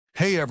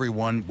Hey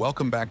everyone,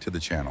 welcome back to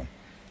the channel.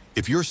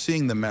 If you're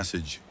seeing the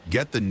message,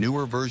 get the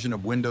newer version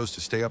of Windows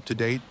to stay up to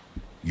date,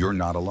 you're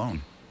not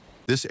alone.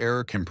 This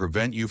error can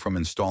prevent you from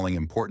installing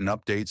important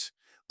updates,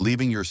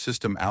 leaving your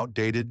system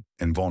outdated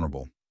and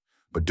vulnerable.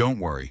 But don't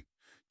worry.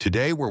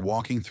 Today we're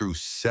walking through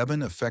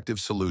 7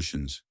 effective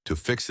solutions to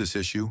fix this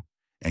issue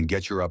and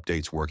get your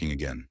updates working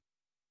again.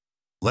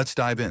 Let's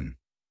dive in.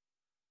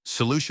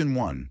 Solution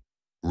 1.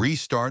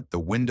 Restart the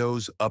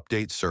Windows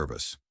Update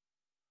Service.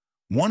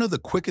 One of the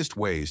quickest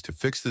ways to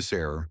fix this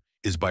error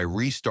is by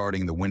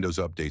restarting the Windows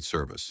Update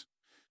service.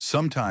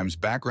 Sometimes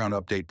background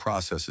update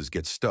processes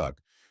get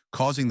stuck,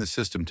 causing the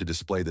system to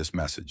display this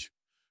message.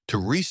 To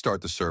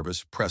restart the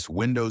service, press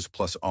Windows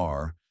plus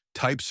R,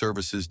 type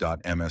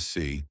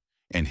services.msc,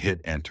 and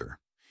hit Enter.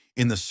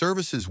 In the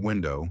Services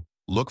window,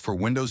 look for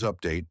Windows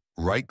Update,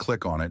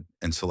 right-click on it,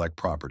 and select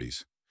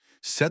Properties.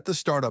 Set the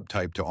startup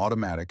type to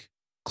Automatic,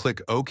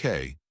 click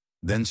OK,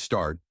 then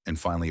Start, and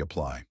finally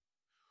Apply.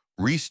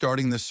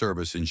 Restarting this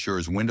service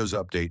ensures Windows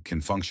Update can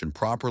function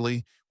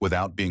properly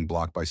without being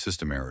blocked by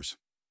system errors.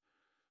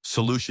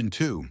 Solution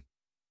 2.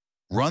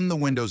 Run the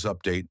Windows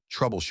Update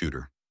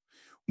Troubleshooter.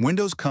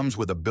 Windows comes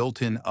with a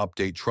built-in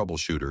Update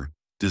Troubleshooter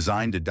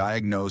designed to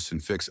diagnose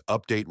and fix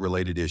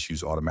update-related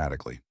issues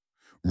automatically.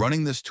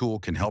 Running this tool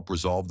can help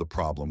resolve the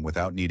problem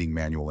without needing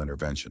manual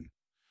intervention.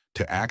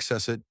 To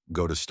access it,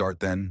 go to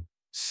Start then,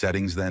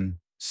 Settings then,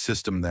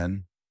 System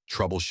then,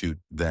 Troubleshoot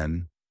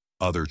then,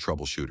 Other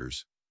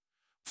Troubleshooters.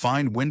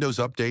 Find Windows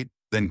Update,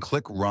 then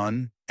click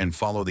Run and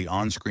follow the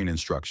on-screen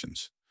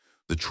instructions.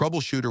 The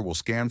troubleshooter will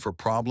scan for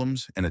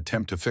problems and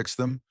attempt to fix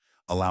them,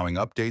 allowing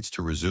updates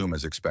to resume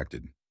as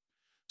expected.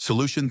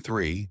 Solution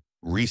 3.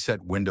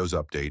 Reset Windows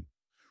Update.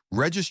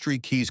 Registry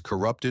keys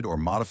corrupted or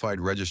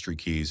modified registry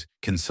keys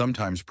can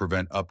sometimes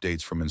prevent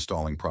updates from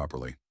installing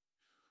properly.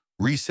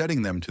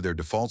 Resetting them to their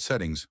default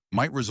settings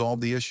might resolve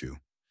the issue.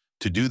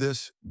 To do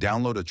this,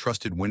 download a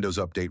trusted Windows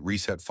Update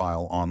reset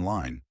file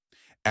online.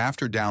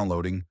 After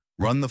downloading,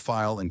 run the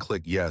file and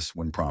click Yes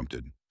when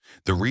prompted.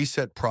 The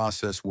reset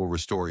process will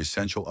restore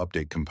essential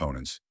update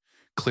components,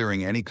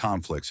 clearing any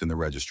conflicts in the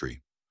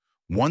registry.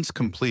 Once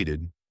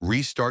completed,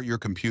 restart your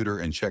computer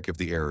and check if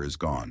the error is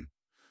gone.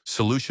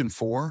 Solution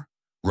 4.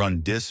 Run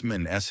DISM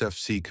and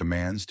SFC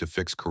commands to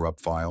fix corrupt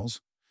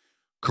files.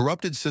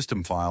 Corrupted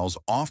system files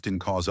often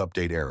cause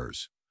update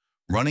errors.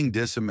 Running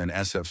DISM and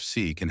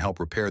SFC can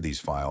help repair these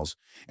files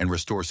and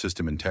restore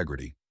system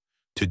integrity.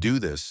 To do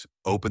this,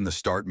 open the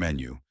Start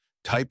menu,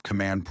 type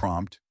Command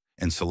Prompt,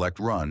 and select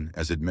Run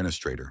as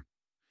administrator.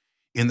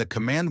 In the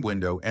command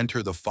window,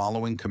 enter the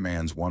following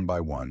commands one by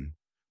one,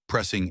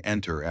 pressing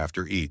Enter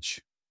after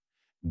each.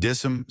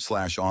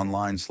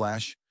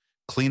 DISM/online/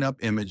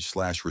 cleanup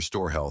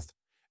image/restore health,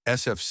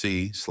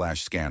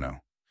 SFC/scano.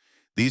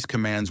 These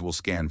commands will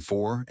scan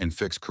for and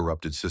fix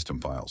corrupted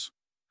system files.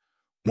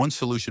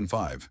 Solution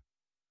 5.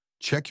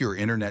 Check your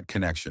internet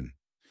connection.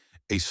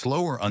 A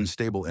slow or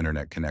unstable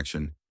internet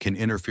connection can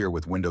interfere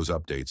with Windows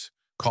updates,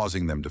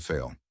 causing them to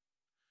fail.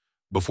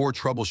 Before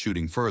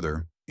troubleshooting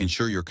further,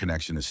 ensure your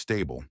connection is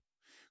stable.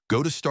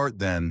 Go to Start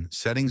then,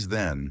 Settings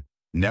then,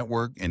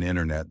 Network and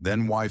Internet,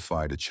 then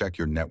Wi-Fi to check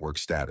your network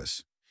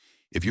status.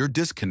 If you're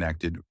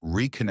disconnected,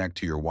 reconnect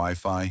to your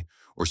Wi-Fi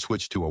or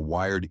switch to a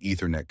wired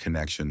Ethernet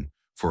connection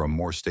for a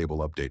more stable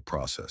update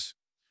process.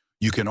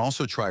 You can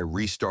also try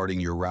restarting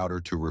your router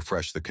to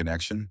refresh the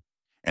connection,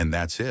 and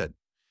that's it.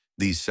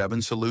 These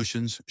 7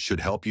 solutions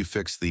should help you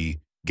fix the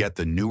Get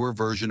the newer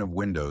version of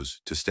Windows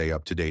to stay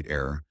up to date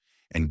error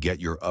and get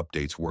your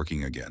updates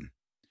working again.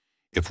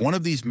 If one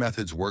of these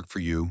methods work for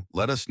you,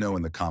 let us know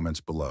in the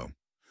comments below.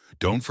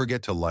 Don't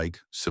forget to like,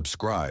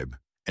 subscribe,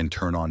 and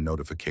turn on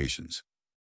notifications.